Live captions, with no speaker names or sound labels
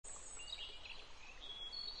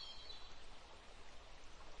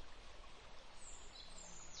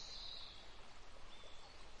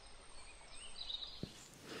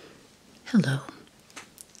Hello,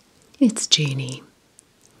 it's Jeannie.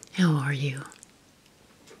 How are you?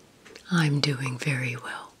 I'm doing very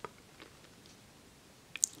well.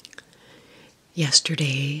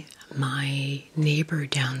 Yesterday, my neighbor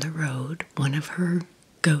down the road, one of her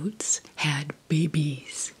goats, had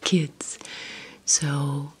babies, kids.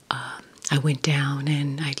 So I went down,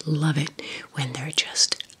 and I love it when they're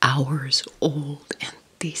just hours old, and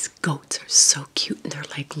these goats are so cute, and they're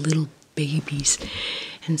like little babies.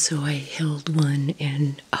 And so I held one,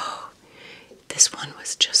 and this one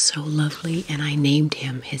was just so lovely, and I named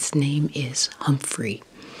him. His name is Humphrey,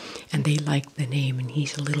 and they like the name, and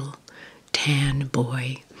he's a little tan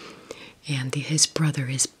boy, and his brother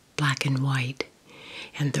is black and white,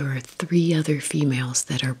 and there are 3 other females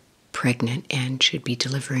that are pregnant and should be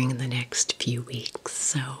delivering in the next few weeks.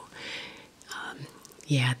 So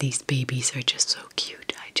yeah, these babies are just so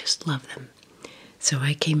cute. I just love them. So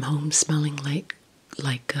I came home smelling like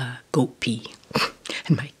goat pee.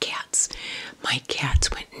 And my cats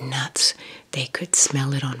went nuts. They could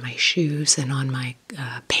smell it on my shoes and on my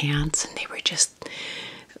pants, and they were just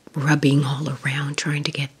rubbing all around trying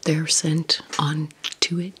to get their scent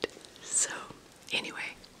onto it. So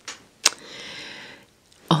anyway,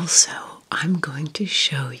 also I'm going to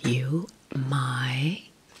show you my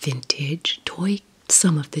vintage toy,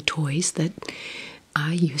 some of the toys that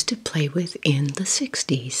I used to play with in the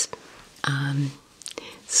 60s.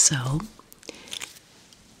 So,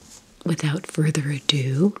 without further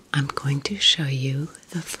ado, I'm going to show you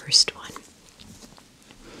the first one.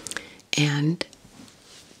 And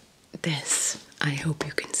this, I hope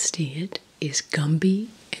you can see it, is Gumby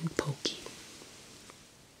and Pokey.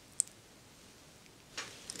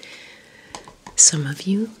 Some of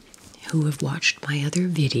you who have watched my other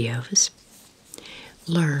videos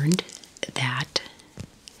learned that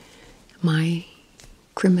my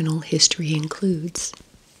criminal history includes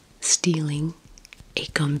stealing a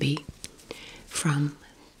Gumby from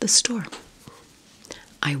the store.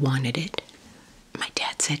 I wanted it. My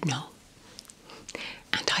dad said no.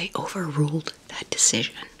 And I overruled that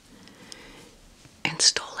decision and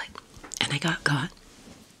stole it. And I got caught.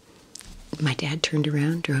 My dad turned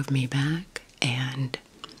around, drove me back, and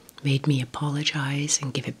made me apologize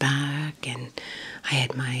and give it back. And I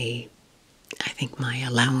had my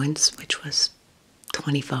allowance, which was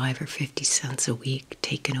 25 or 50 cents a week,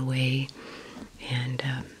 taken away. And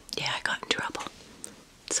yeah, I got in trouble.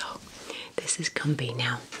 So this is Gumby.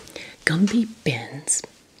 Now, Gumby bends,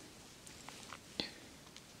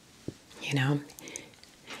 you know,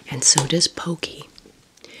 and so does Pokey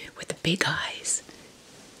with the big eyes.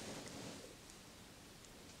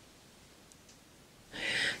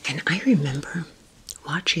 And I remember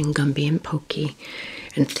watching Gumby and Pokey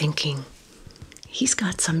and thinking, he's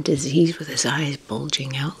got some disease with his eyes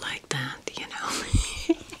bulging out like that, you know.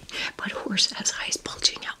 But a horse has eyes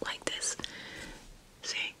bulging out like this.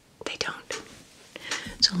 See, they don't.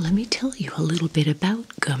 So let me tell you a little bit about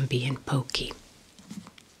Gumby and Pokey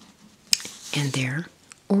and their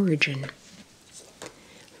origin. Let me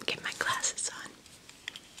get my glasses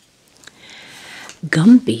on.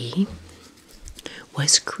 Gumby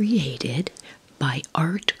was created by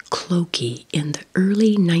Art Clokey in the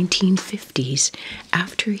early 1950s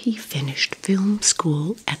after he finished film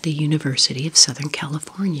school at the University of Southern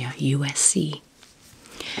California, USC.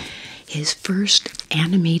 His first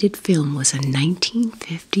animated film was a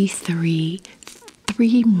 1953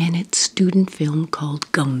 3-minute student film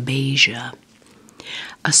called Gumbasia,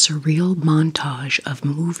 a surreal montage of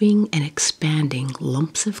moving and expanding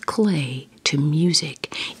lumps of clay to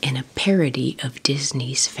music in a parody of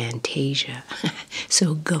Disney's Fantasia.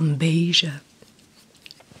 So Gumbasia.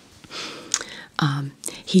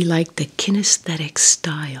 He liked the kinesthetic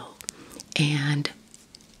style, and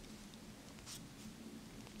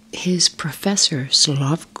his professor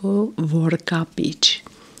Slavko Vorkapic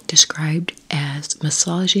described as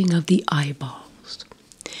massaging of the eyeballs.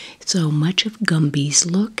 So much of Gumby's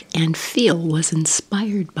look and feel was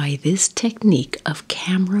inspired by this technique of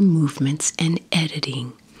camera movements and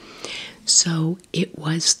editing. So it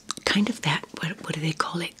was kind of that, what do they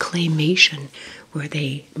call it, claymation, where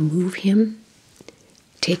they move him,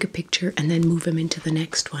 take a picture, and then move him into the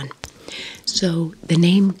next one. So the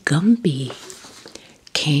name Gumby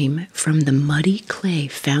came from the muddy clay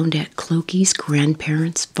found at Clokey's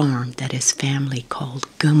grandparents' farm that his family called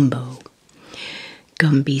Gumbo.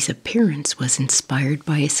 Gumby's appearance was inspired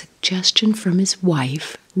by a suggestion from his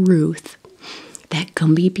wife, Ruth, that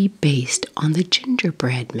Gumby be based on the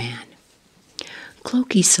gingerbread man.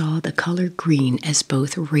 Clokey saw the color green as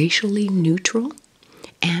both racially neutral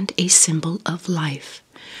and a symbol of life.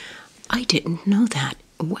 I didn't know that.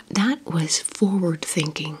 That was forward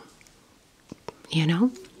thinking. you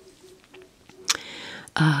know.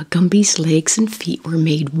 Gumby's legs and feet were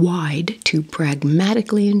made wide to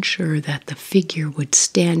pragmatically ensure that the figure would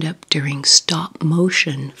stand up during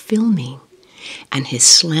stop-motion filming, and his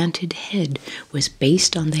slanted head was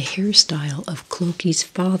based on the hairstyle of Clokey's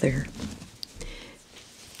father,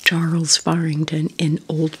 Charles Farrington, in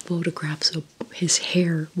old photographs. So his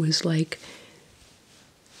hair was like,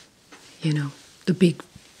 you know, the big,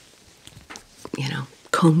 you know,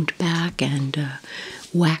 combed back and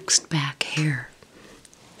waxed back hair.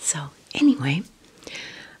 So anyway,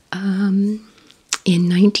 in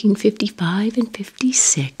 1955 and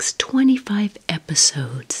 56, 25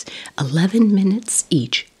 episodes, 11 minutes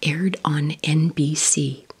each, aired on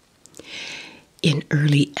NBC. In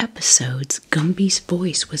early episodes, Gumby's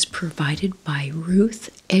voice was provided by Ruth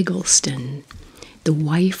Eggleston, the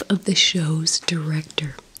wife of the show's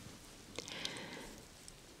director,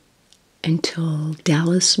 until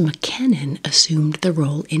Dallas McKennon assumed the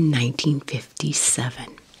role in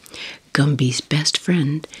 1957. Gumby's best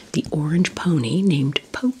friend, the orange pony named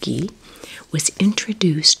Pokey, was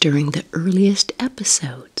introduced during the earliest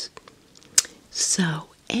episodes. So,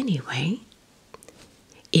 anyway,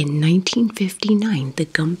 in 1959, the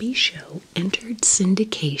Gumby show entered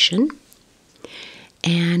syndication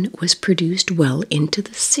and was produced well into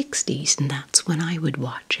the 60s, and that's when I would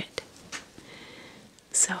watch it.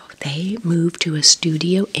 So they moved to a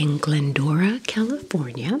studio in Glendora,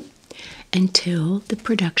 California, until the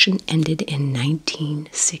production ended in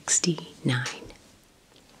 1969.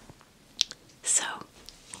 So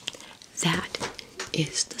that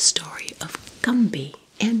is the story of Gumby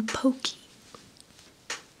and Pokey.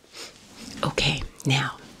 Okay,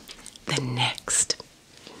 now the next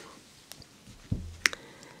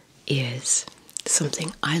is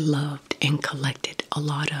something I loved and collected a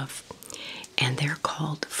lot of, and they're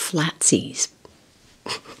called Flatsies.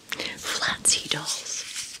 Flatsie dolls.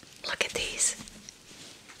 Look at these.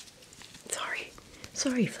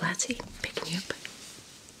 Sorry, Flatsie, picking you up.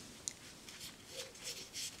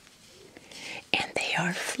 And they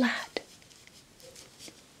are flat.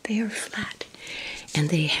 They are flat. And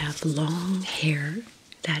they have long hair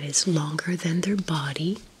that is longer than their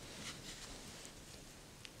body.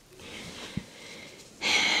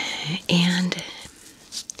 And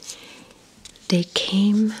they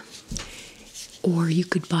came, or you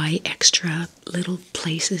could buy extra little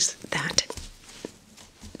places that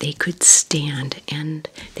they could stand, and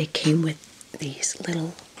they came with these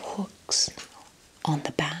little hooks on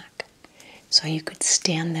the back so you could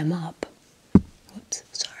stand them up. Whoops,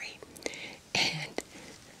 sorry. And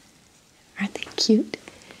aren't they cute?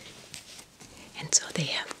 And so they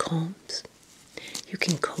have combs. You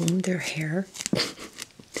can comb their hair.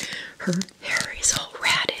 Her hair is all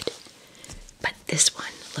ratted. But this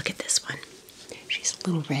one, look at this one. She's a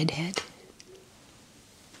little redhead.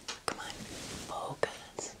 Come on,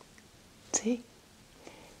 focus. See?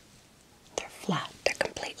 They're flat. They're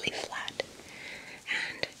completely flat.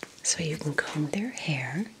 And so you can comb their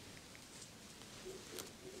hair.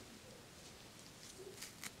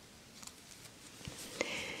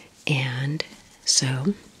 And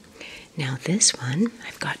so now this one,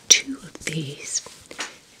 I've got two of these,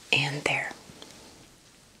 and they're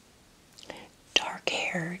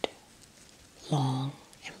dark-haired, long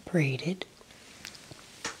and braided,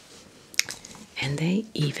 and they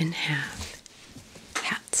even have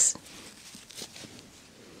hats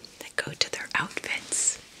that go to their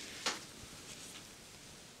outfits.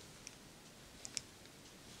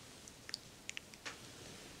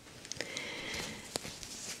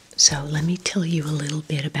 So let me tell you a little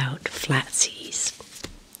bit about Flatsies.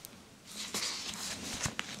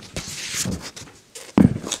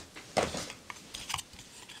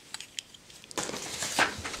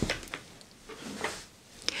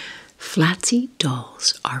 Flatsie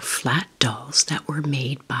dolls are flat dolls that were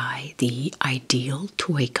made by the Ideal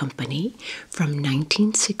Toy Company from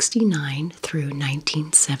 1969 through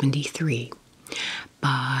 1973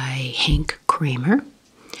 by Hank Kramer.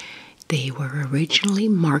 They were originally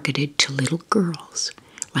marketed to little girls.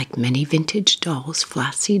 Like many vintage dolls,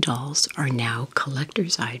 Flatsie dolls are now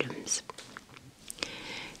collector's items.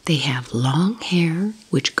 They have long hair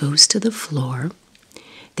which goes to the floor.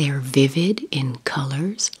 They are vivid in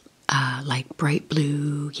colors like bright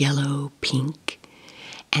blue, yellow, pink,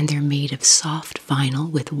 and they're made of soft vinyl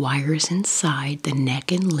with wires inside the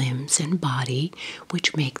neck and limbs and body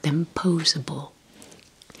which make them poseable.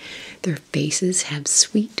 Their faces have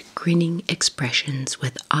sweet, grinning expressions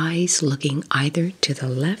with eyes looking either to the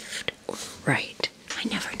left or right. I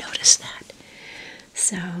never noticed that.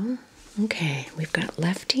 So, okay, we've got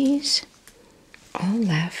lefties, all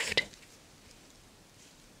left,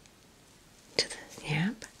 to the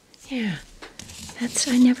Yep. Yeah.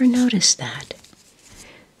 I never noticed that.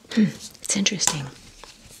 It's interesting.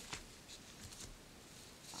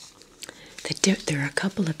 There are a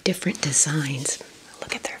couple of different designs.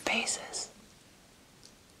 Look at their faces.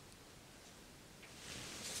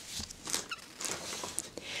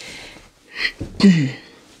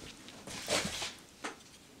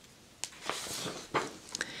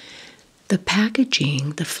 The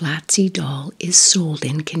packaging the Flatsy doll is sold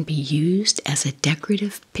in can be used as a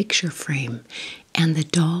decorative picture frame, and the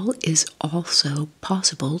doll is also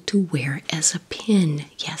possible to wear as a pin.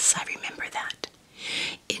 Yes, I remember that.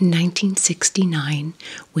 In 1969,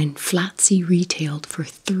 when Flatsy retailed for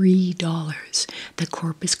 $3, the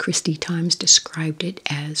Corpus Christi Times described it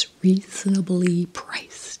as reasonably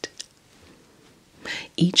priced.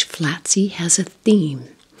 Each Flatsy has a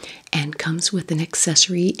theme and comes with an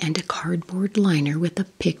accessory and a cardboard liner with a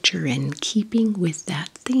picture in keeping with that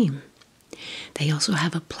theme. They also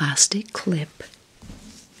have a plastic clip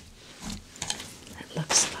that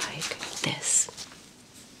looks like this.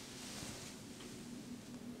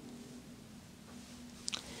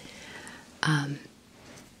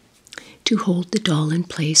 To hold the doll in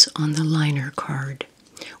place on the liner card,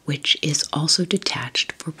 which is also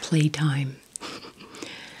detached for playtime.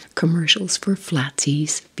 Commercials for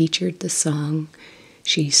Flatsies featured the song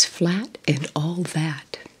 "She's Flat and All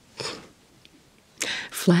That."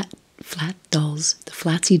 Flat dolls, the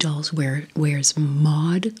Flatsy dolls wears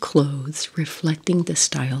mod clothes reflecting the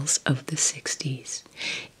styles of the 60s.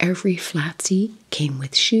 Every Flatsy came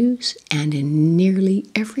with shoes and in nearly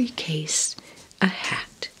every case a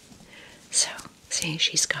hat. So, see,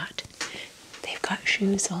 they've got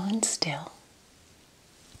shoes on still.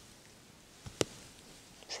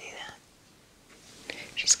 See that?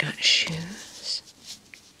 She's got shoes.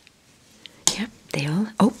 Yep,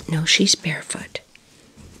 oh, no, she's barefoot.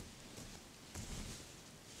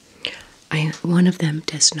 One of them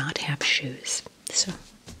does not have shoes. So,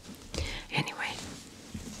 anyway,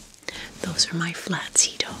 those are my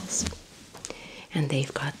Flatsy dolls. And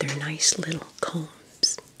they've got their nice little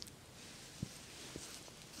combs.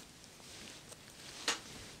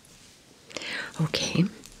 Okay.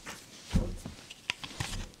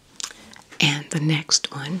 And the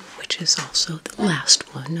next one, which is also the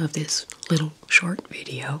last one of this little short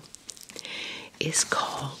video, is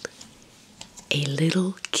called A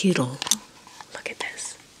Liddle Kiddle. Look at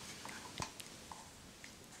this.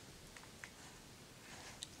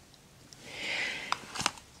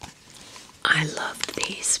 I loved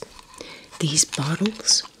these. These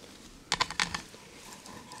bottles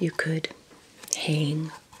you could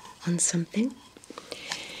hang on something.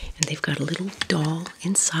 And they've got a little doll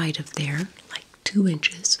inside of there, like 2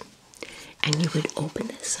 inches. And you would open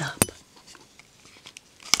this up.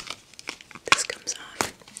 This comes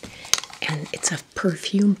off. And it's a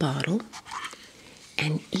perfume bottle.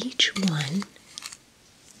 And each one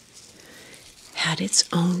had its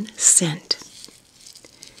own scent.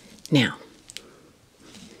 Now,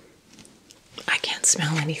 I can't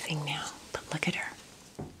smell anything now, but look at her.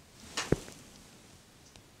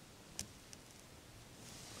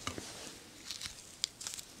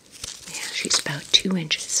 She's about 2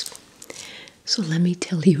 inches. So let me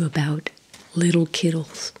tell you about Liddle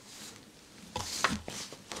Kiddles.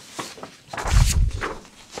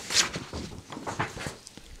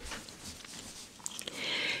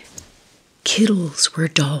 Kiddles were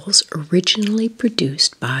dolls originally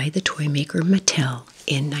produced by the toy maker Mattel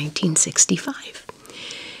in 1965.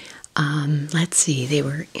 Let's see, they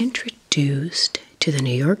were introduced to the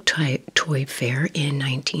New York Toy Fair in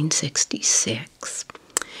 1966.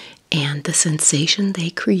 And the sensation they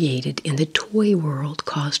created in the toy world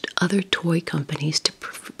caused other toy companies to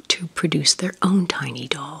produce their own tiny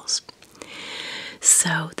dolls.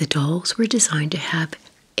 So the dolls were designed to have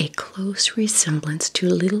a close resemblance to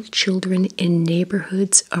little children in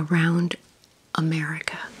neighborhoods around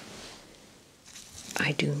America.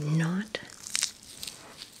 I do not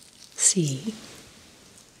see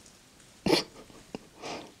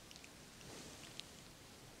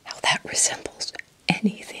how that resembles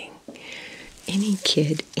anything. Any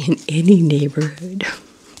kid in any neighborhood.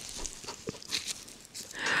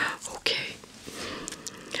 Okay.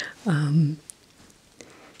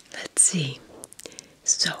 Let's see.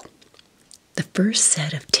 So, the first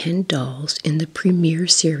set of 10 dolls in the premiere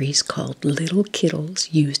series called Liddle Kiddles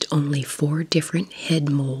used only 4 different head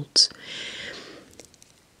molds,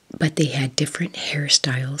 but they had different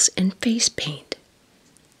hairstyles and face paint.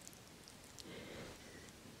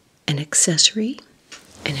 An accessory,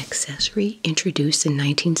 a An accessory introduced in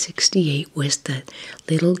 1968 was the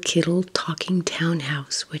Liddle Kiddle talking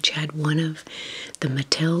townhouse, which had one of the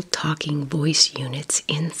Mattel talking voice units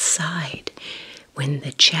inside. When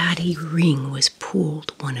the chatty ring was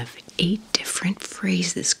pulled, one of 8 different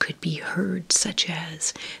phrases could be heard, such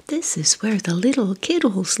as, "This is where the Liddle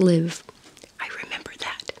Kiddles live." I remember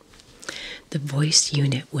that. The voice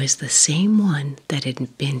unit was the same one that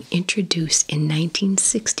had been introduced in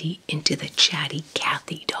 1960 into the Chatty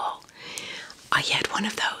Cathy doll. I had one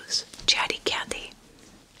of those, Chatty Cathy.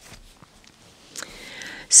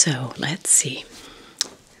 So let's see.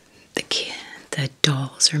 The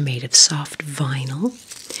dolls are made of soft vinyl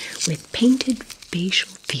with painted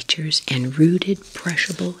facial features and rooted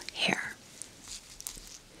brushable hair.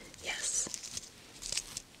 Yes.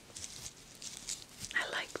 I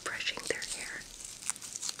like brushing their hair.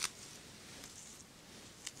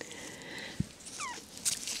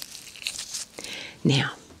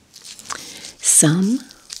 Now, some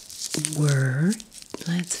were,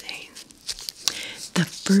 let's see, the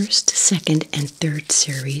first, second, and third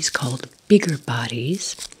series, called bigger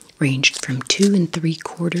bodies, ranged from 2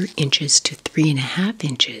 3/4 inches to 3.5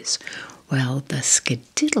 inches, while the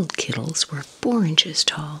Liddle Kiddles were 4 inches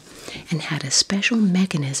tall and had a special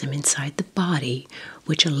mechanism inside the body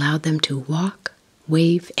which allowed them to walk,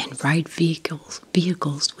 wave, and ride vehicles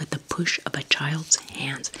with the push of a child's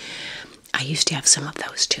hands. I used to have some of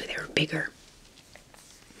those too. They were bigger.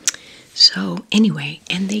 So anyway,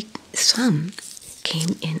 and some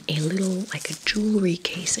came in a little, like a jewelry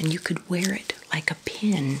case, and you could wear it like a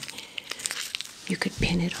pin. You could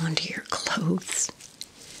pin it onto your clothes.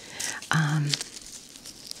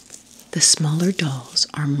 The smaller dolls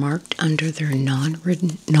are marked under their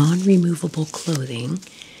non-removable clothing.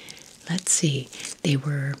 Let's see,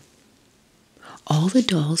 all the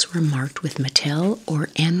dolls were marked with Mattel or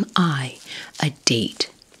MI, a date,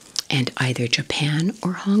 and either Japan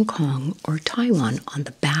or Hong Kong or Taiwan on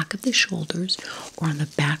the back of the shoulders or on the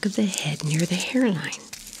back of the head near the hairline.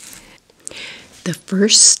 The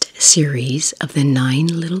first series of the 9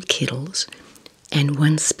 Liddle Kiddles and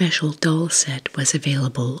one special doll set was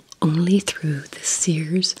available only through the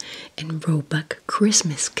Sears and Roebuck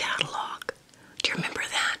Christmas catalog. Do you remember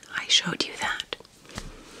that? I showed you that.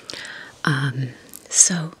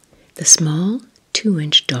 So the small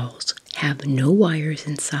 2-inch dolls have no wires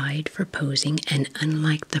inside for posing, and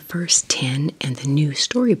unlike the first 10 and the new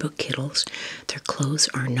storybook Kiddles, their clothes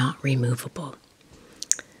are not removable.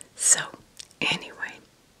 So, anyway.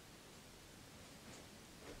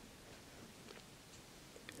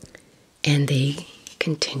 And they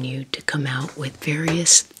continued to come out with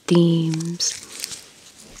various themes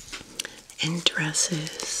and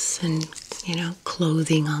dresses and,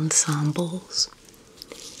 clothing ensembles.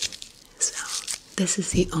 So, this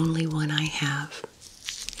is the only one I have,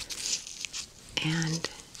 and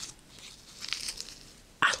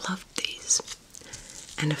I loved these.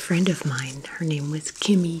 And a friend of mine, her name was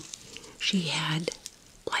Kimmy, she had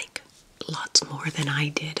like lots more than I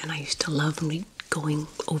did, and I used to love going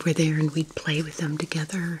over there and we'd play with them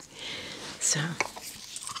together. So,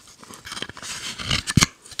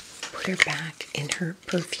 put her back in her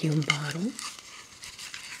perfume bottle.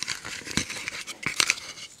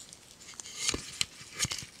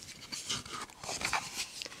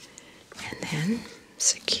 Then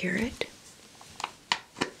secure it.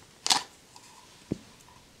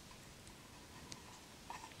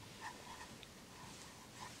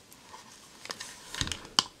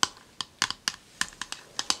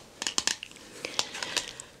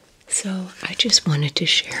 So I just wanted to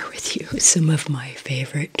share with you some of my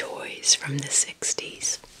favorite toys from the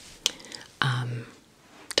 60s.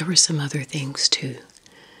 There were some other things too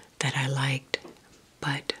that I liked,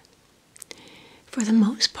 but for the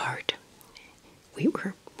most part,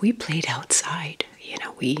 we played outside.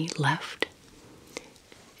 We left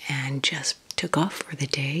and just took off for the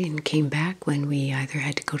day and came back when we either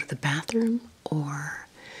had to go to the bathroom or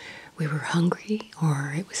we were hungry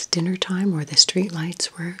or it was dinner time or the street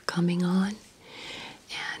lights were coming on.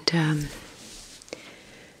 And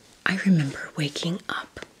I remember waking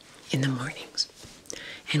up in the mornings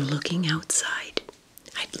and looking outside.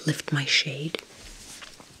 I'd lift my shade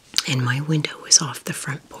and my window was off the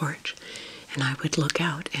front porch. And I would look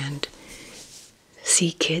out and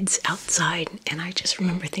see kids outside. And I just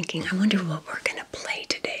remember thinking, I wonder what we're going to play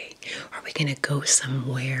today. Are we going to go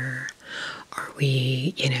somewhere? Are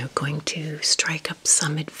we, going to strike up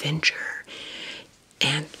some adventure?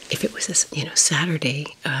 And if it was a,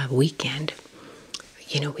 Saturday weekend,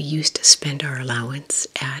 we used to spend our allowance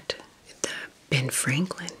at the Ben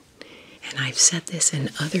Franklin. And I've said this in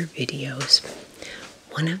other videos.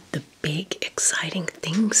 one of the big exciting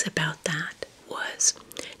things about that was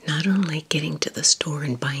not only getting to the store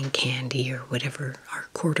and buying candy or whatever our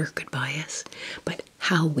quarter could buy us, but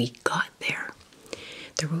how we got there.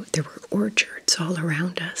 There were orchards all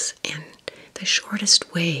around us, and the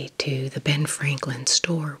shortest way to the Ben Franklin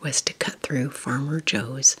store was to cut through Farmer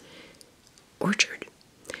Joe's orchard.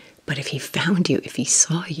 But if he found you, if he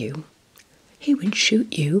saw you, he would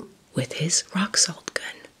shoot you with his rock salt gun.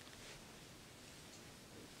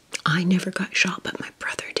 I never got shot, but my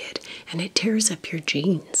brother did, and it tears up your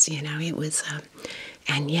jeans, you know. It was,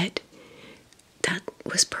 and yet that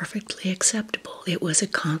was perfectly acceptable. It was a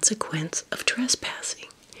consequence of trespassing,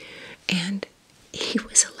 and he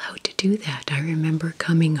was allowed to do that. I remember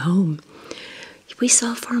coming home. We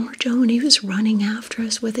saw Farmer Joe, and he was running after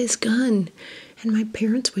us with his gun, and my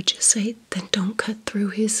parents would just say, then don't cut through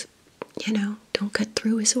his, don't cut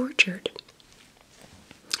through his orchard.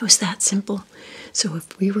 It was that simple. So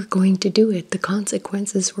if we were going to do it, the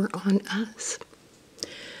consequences were on us.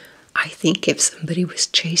 I think if somebody was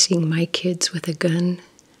chasing my kids with a gun,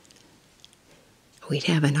 we'd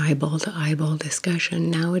have an eyeball-to-eyeball discussion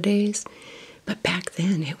nowadays. But back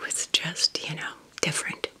then, it was just,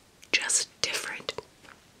 different. Just different.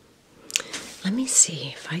 Let me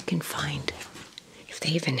see if I can find if they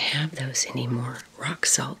even have those anymore. Rock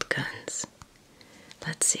salt guns.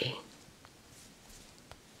 Let's see.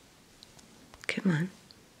 Come on.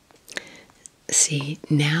 See,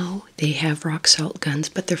 now they have rock salt guns,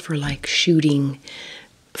 but they're for like shooting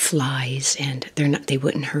flies, and they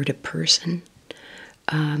wouldn't hurt a person.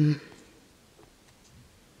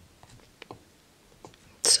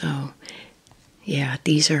 So, yeah,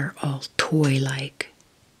 these are all toy-like.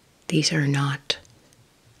 These are not.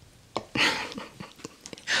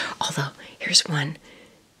 Although, here's one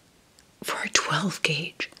for a 12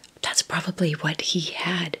 gauge. That's probably what he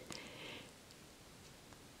had.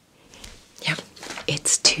 Yep,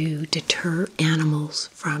 it's to deter animals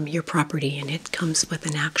from your property, and it comes with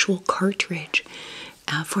an actual cartridge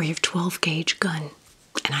for your 12 gauge gun.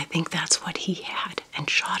 And I think that's what he had and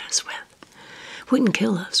shot us with. Wouldn't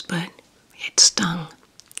kill us, but it stung.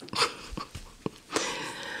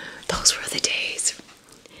 Those were the days.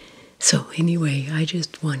 So anyway, I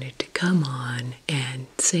just wanted to come on and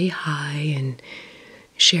say hi and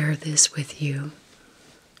share this with you.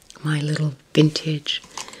 My little vintage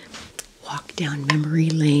walk down memory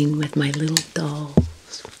lane with my little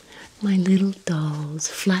dolls. My little dolls,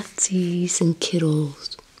 Flatsies and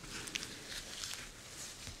Kiddles.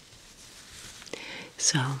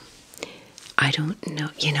 So, I don't know,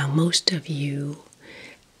 most of you,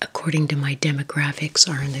 according to my demographics,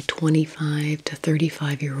 are in the 25 to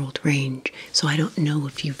 35-year-old range. So I don't know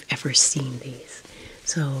if you've ever seen these.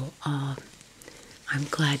 So I'm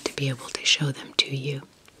glad to be able to show them to you.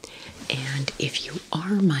 And if you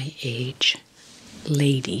are my age,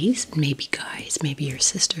 ladies, maybe guys, maybe your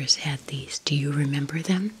sisters had these. Do you remember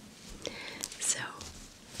them? So,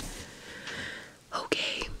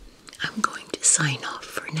 okay, I'm going to sign off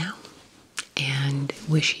for now and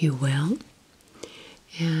wish you well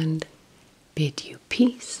and bid you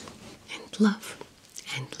peace and love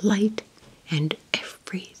and light and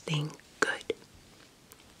everything good.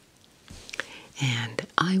 And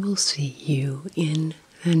I will see you in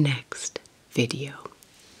the next video.